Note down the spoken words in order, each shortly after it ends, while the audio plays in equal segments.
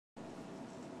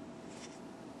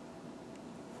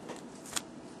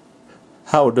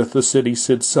How doth the city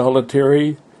sit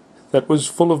solitary, that was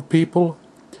full of people?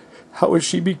 How is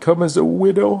she become as a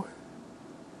widow?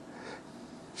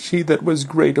 She that was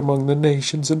great among the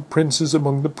nations, and princes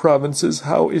among the provinces,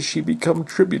 how is she become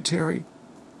tributary?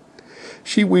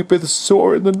 She weepeth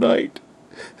sore in the night,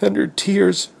 and her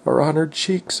tears are on her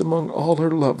cheeks among all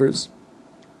her lovers.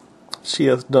 She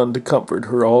hath none to comfort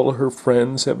her. All her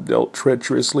friends have dealt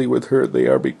treacherously with her. They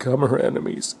are become her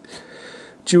enemies.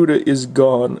 Judah is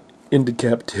gone into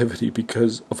captivity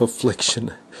because of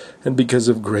affliction, and because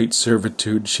of great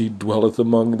servitude. She dwelleth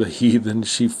among the heathen.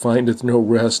 She findeth no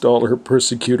rest. All her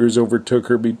persecutors overtook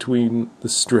her between the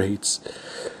straits.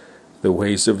 The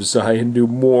ways of Zion do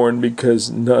mourn,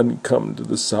 because none come to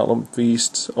the solemn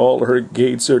feasts. All her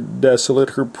gates are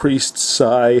desolate. Her priests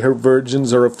sigh. Her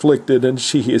virgins are afflicted, and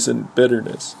she is in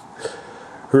bitterness.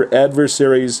 Her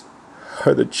adversaries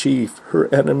are the chief.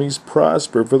 Her enemies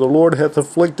prosper, for the Lord hath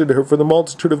afflicted her. For the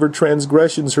multitude of her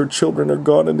transgressions her children are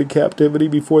gone into captivity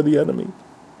before the enemy.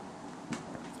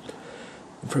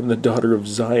 And from the daughter of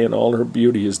Zion all her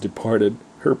beauty is departed.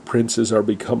 Her princes are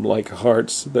become like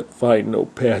harts that find no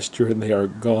pasture, and they are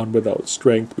gone without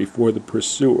strength before the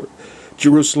pursuer.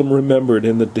 Jerusalem remembered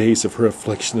in the days of her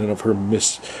affliction and of her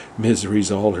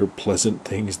miseries all her pleasant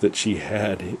things that she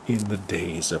had in the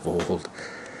days of old,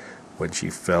 when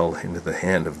she fell into the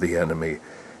hand of the enemy,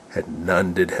 and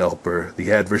none did help her.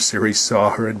 The adversaries saw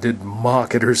her and did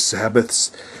mock at her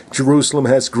Sabbaths. Jerusalem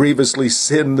has grievously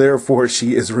sinned, therefore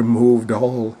she is removed.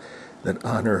 All that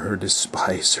honor her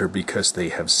despise her, because they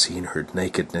have seen her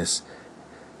nakedness.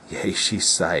 Yea, she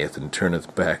sigheth and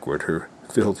turneth backward. Her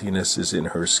filthiness is in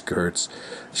her skirts.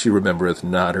 She remembereth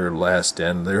not her last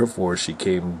end, therefore she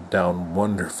came down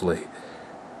wonderfully.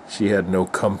 She had no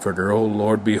comforter. O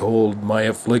Lord, behold my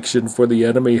affliction, for the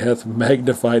enemy hath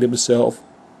magnified himself.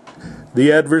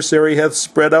 The adversary hath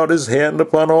spread out his hand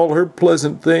upon all her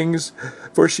pleasant things,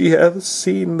 for she hath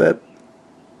seen that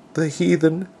the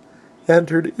heathen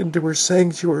entered into her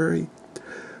sanctuary,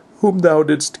 whom thou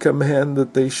didst command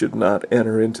that they should not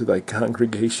enter into thy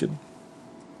congregation.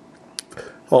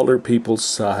 All her people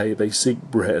sigh, they seek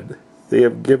bread. They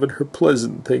have given her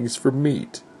pleasant things for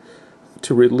meat,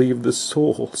 to relieve the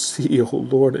soul. See, O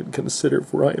Lord, and consider,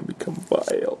 for I am become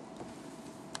vile.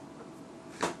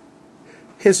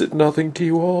 Is it nothing to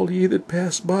you all, ye that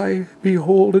pass by?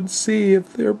 Behold and see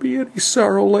if there be any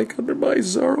sorrow like unto my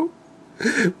sorrow,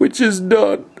 which is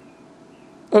done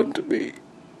unto me,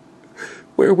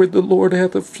 wherewith the Lord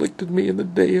hath afflicted me in the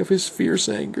day of his fierce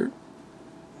anger.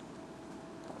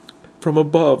 From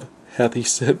above hath he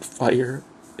sent fire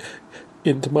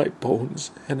into my bones,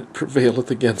 and it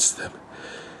prevaileth against them.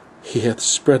 He hath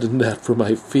spread a net for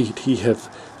my feet. He hath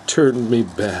turned me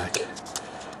back.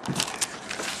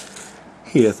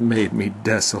 He hath made me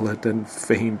desolate and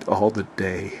faint all the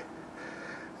day.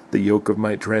 The yoke of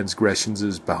my transgressions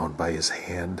is bound by his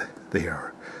hand. They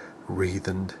are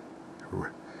wreathed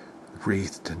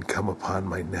and come upon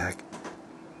my neck.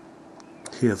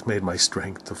 He hath made my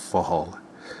strength to fall.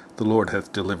 The Lord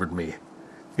hath delivered me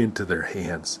into their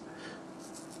hands,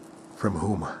 from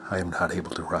whom I am not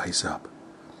able to rise up.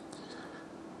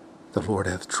 The Lord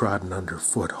hath trodden under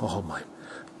foot all my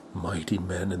mighty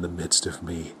men in the midst of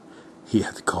me. He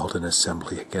hath called an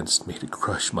assembly against me to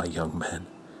crush my young men.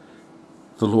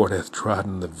 The Lord hath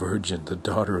trodden the virgin, the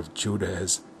daughter of Judah,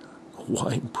 as a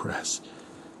winepress.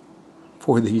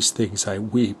 For these things I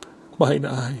weep. Mine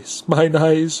eye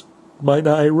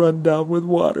run down with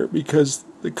water, because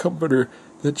the Comforter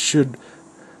that should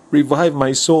revive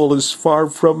my soul is far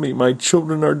from me. My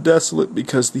children are desolate,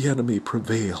 because the enemy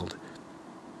prevailed.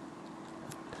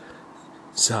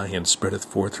 Zion spreadeth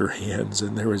forth her hands,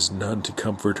 and there is none to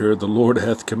comfort her. The Lord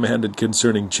hath commanded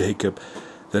concerning Jacob,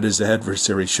 that his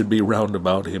adversary should be round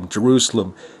about him.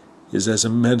 Jerusalem is as a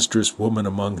menstruous woman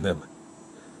among them.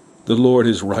 The Lord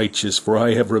is righteous, for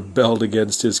I have rebelled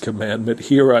against his commandment.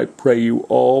 Hear, I pray you,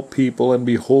 all people, and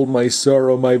behold my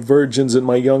sorrow. My virgins and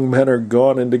my young men are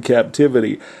gone into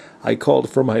captivity. I called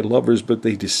for my lovers, but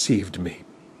they deceived me.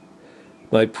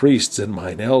 My priests and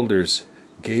mine elders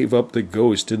gave up the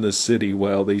ghost in the city,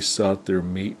 while they sought their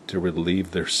meat to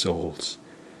relieve their souls.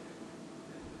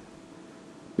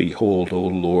 Behold, O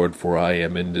Lord, for I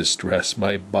am in distress.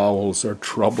 My bowels are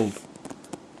troubled.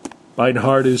 Mine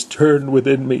heart is turned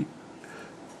within me,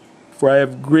 for I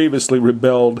have grievously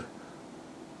rebelled.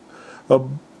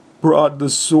 Abroad the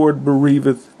sword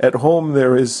bereaveth, at home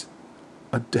there is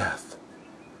a death.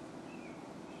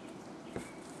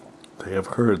 They have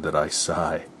heard that I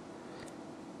sigh.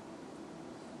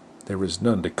 There is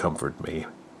none to comfort me.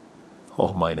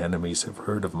 All mine enemies have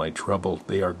heard of my trouble.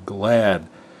 They are glad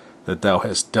that thou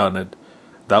hast done it.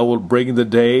 Thou wilt bring the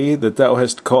day that thou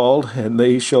hast called, and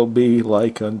they shall be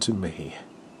like unto me.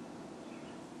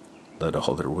 Let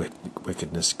all their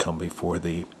wickedness come before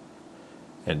thee,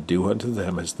 and do unto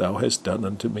them as thou hast done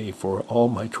unto me for all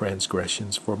my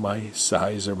transgressions, for my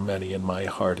sighs are many, and my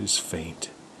heart is faint.